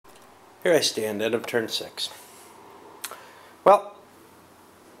Here I stand, end of turn 6. Well,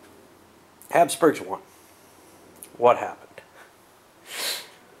 Habsburgs won. What happened?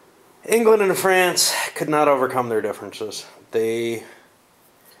 England and France could not overcome their differences. They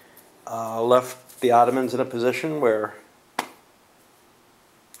left the Ottomans in a position where,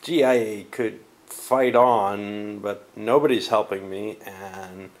 gee, I could fight on, but nobody's helping me,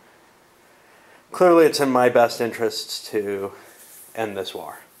 and clearly it's in my best interests to end this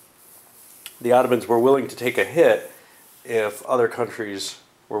war. The Ottomans were willing to take a hit if other countries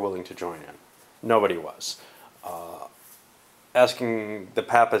were willing to join in. Nobody was. Asking the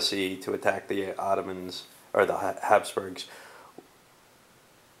papacy to attack the Ottomans, or the Habsburgs,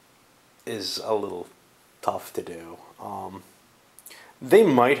 is a little tough to do. They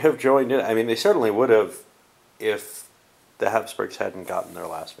might have joined in. I mean, they certainly would have if the Habsburgs hadn't gotten their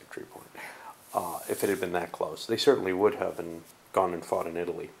last victory point. If it had been that close. They certainly would have and gone and fought in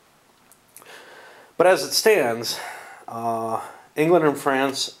Italy. But as it stands, England and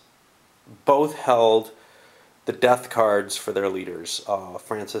France both held the death cards for their leaders.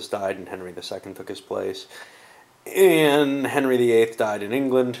 Francis died and Henry II took his place. And Henry VIII died in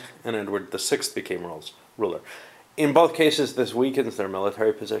England, and Edward VI became ruler. In both cases, this weakens their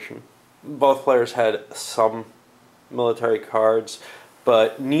military position. Both players had some military cards,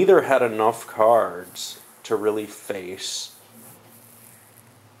 but neither had enough cards to really face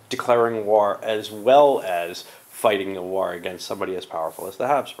declaring war as well as fighting a war against somebody as powerful as the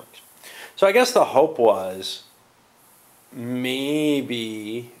Habsburgs. So I guess the hope was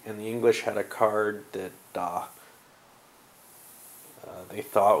maybe, and the English had a card that they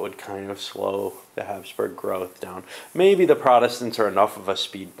thought would kind of slow the Habsburg growth down. Maybe the Protestants are enough of a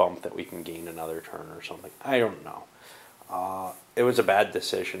speed bump that we can gain another turn or something. I don't know. It was a bad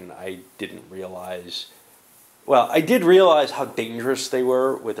decision. I didn't realize... Well, I did realize how dangerous they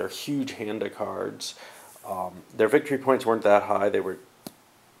were with their huge hand of cards. Their victory points weren't that high. They were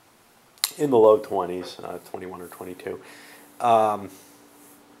in the low 20s, 21 or 22.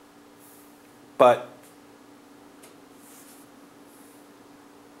 But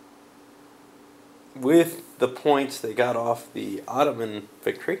with the points they got off the Ottoman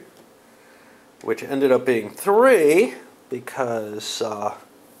victory, which ended up being 3 because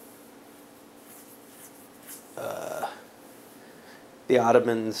the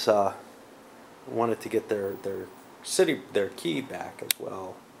Ottomans wanted to get their key back as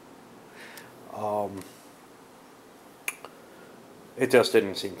well. It just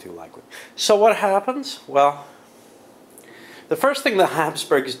didn't seem too likely. So what happens? Well, the first thing the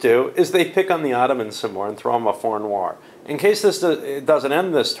Habsburgs do is they pick on the Ottomans some more and throw them a foreign war. In case it doesn't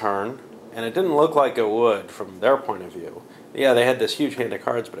end this turn, and it didn't look like it would from their point of view. Yeah, they had this huge hand of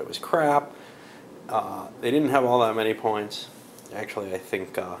cards, but it was crap. They didn't have all that many points. Actually, I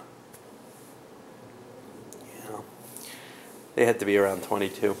think they had to be around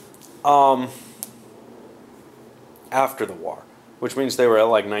 22 after the war, which means they were at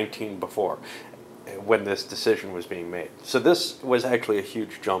like 19 before when this decision was being made. So this was actually a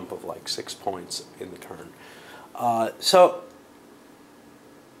huge jump of like 6 points in the turn. So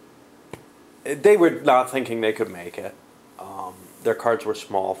they were not thinking they could make it. Their cards were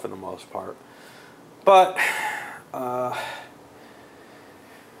small for the most part. But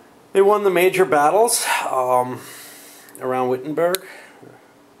they won the major battles around Wittenberg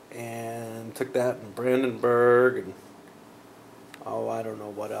and took that in Brandenburg and I don't know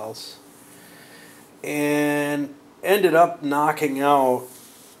what else. And ended up knocking out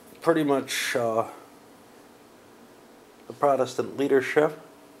pretty much the Protestant leadership,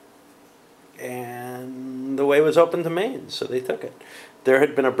 and the way was open to Maine, so they took it. There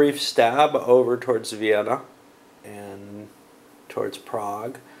had been a brief stab over towards Vienna and towards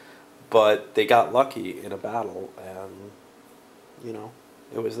Prague, but they got lucky in a battle, and, you know,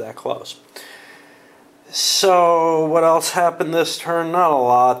 it was that close. So, what else happened this turn? Not a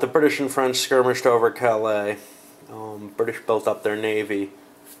lot. The British and French skirmished over Calais. British built up their navy,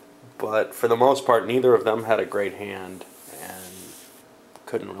 but for the most part, neither of them had a great hand and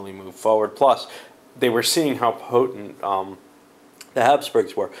couldn't really move forward. Plus, they were seeing how potent the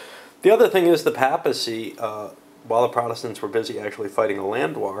Habsburgs were. The other thing is the papacy, while the Protestants were busy actually fighting a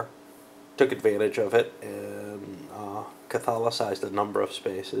land war, took advantage of it and Catholicized a number of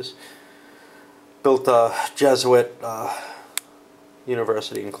spaces. Built a Jesuit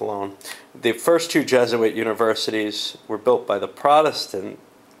university in Cologne. The first 2 Jesuit universities were built by the Protestant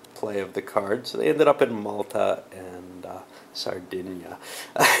play of the cards. So they ended up in Malta and Sardinia.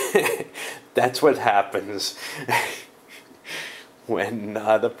 That's what happens when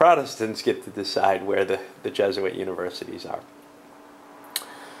the Protestants get to decide where the Jesuit universities are.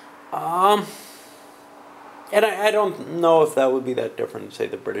 Um, and I don't know if that would be that different. Say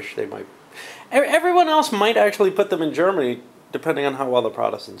the British, they might. Everyone else might actually put them in Germany, depending on how well the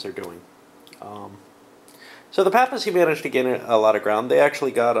Protestants are doing. So the papacy managed to gain a lot of ground. They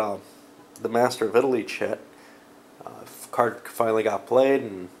actually got the Master of Italy chit. Card finally got played,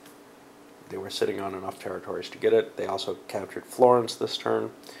 and they were sitting on enough territories to get it. They also captured Florence this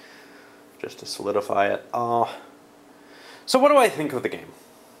turn, just to solidify it. So what do I think of the game?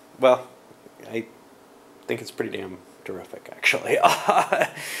 Well, I think it's pretty damn terrific, actually.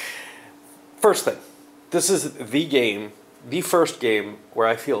 First thing, this is the game, the first game where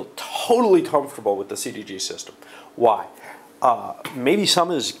I feel totally comfortable with the CDG system. Why? Maybe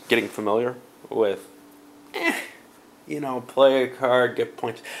some is getting familiar with, play a card, get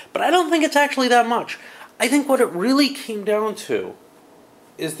points. But I don't think it's actually that much. I think what it really came down to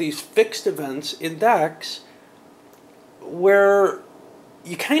is these fixed events in decks where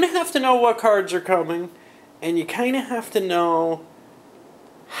you kind of have to know what cards are coming, and you kind of have to know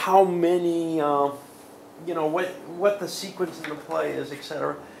how many, what the sequence in the play is,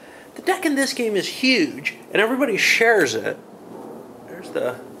 etc. The deck in this game is huge, and everybody shares it. There's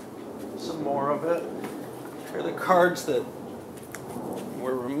some more of it. Here are the cards that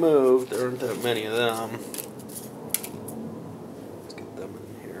were removed. There aren't that many of them. Let's get them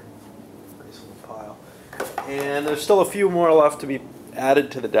in here. Nice little pile. And there's still a few more left to be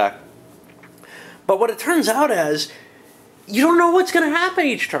added to the deck. But what it turns out as, you don't know what's going to happen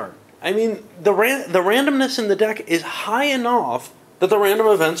each turn. I mean, the randomness in the deck is high enough that the random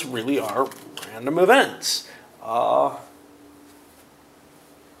events really are random events.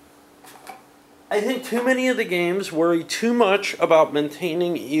 I think too many of the games worry too much about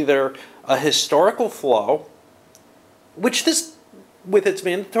maintaining either a historical flow, which this, with its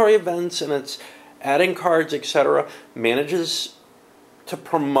mandatory events and its adding cards, etc., manages to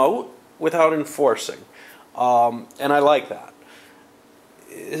promote without enforcing. And I like that.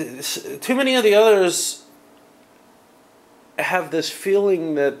 Too many of the others have this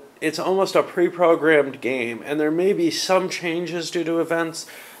feeling that it's almost a pre-programmed game, and there may be some changes due to events,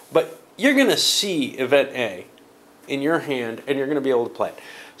 but you're going to see event A in your hand, and you're going to be able to play it.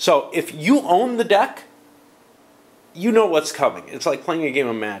 So if you own the deck, you know what's coming. It's like playing a game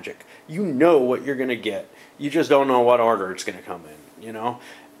of Magic. You know what you're going to get. You just don't know what order it's going to come in,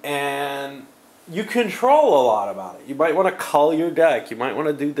 And you control a lot about it. You might want to cull your deck. You might want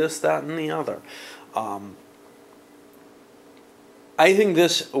to do this, that, and the other. I think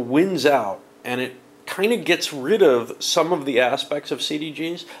this wins out, and it kind of gets rid of some of the aspects of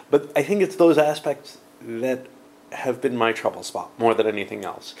CDGs, but I think it's those aspects that have been my trouble spot more than anything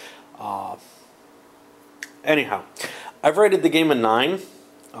else. Anyhow, I've rated the game a 9.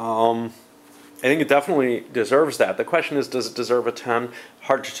 I think it definitely deserves that. The question is, does it deserve a 10?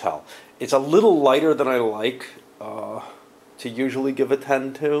 Hard to tell. It's a little lighter than I like to usually give a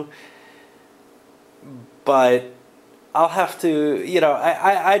 10 to, but I'll have to,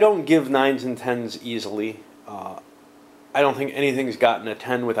 I don't give 9s and 10s easily. I don't think anything's gotten a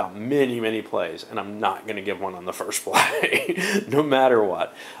 10 without many, many plays, and I'm not going to give one on the first play, no matter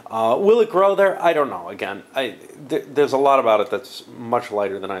what. Will it grow there? I don't know. Again, there's a lot about it that's much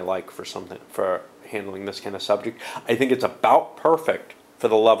lighter than I like for handling this kind of subject. I think it's about perfect for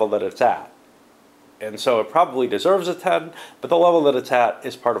the level that it's at. And so it probably deserves a 10, but the level that it's at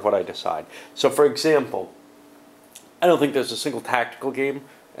is part of what I decide. So for example, I don't think there's a single tactical game,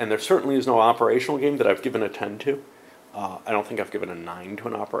 and there certainly is no operational game that I've given a 10 to. I don't think I've given a 9 to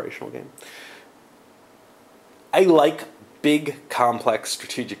an operational game. I like big, complex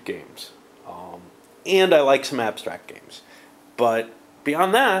strategic games. And I like some abstract games. But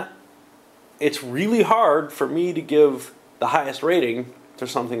beyond that, it's really hard for me to give the highest rating to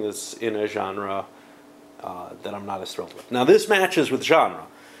something that's in a genre that I'm not as thrilled with. Now, this matches with genre.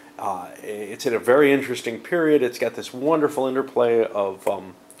 It's in a very interesting period. It's got this wonderful interplay of,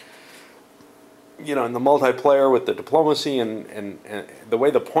 in the multiplayer with the diplomacy and the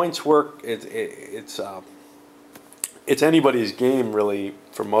way the points work. It's anybody's game, really,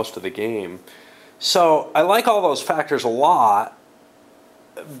 for most of the game. So I like all those factors a lot,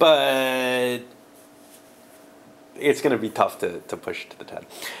 but it's going to be tough to push it to the 10.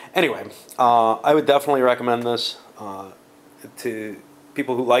 Anyway, I would definitely recommend this to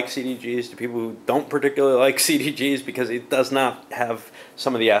people who like CDGs, to people who don't particularly like CDGs, because it does not have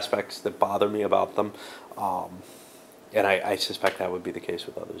some of the aspects that bother me about them. And I suspect that would be the case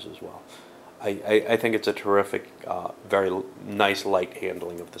with others as well. I think it's a terrific, very nice light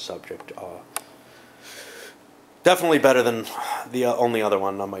handling of the subject. Definitely better than the only other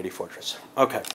one, Mighty Fortress. Okay.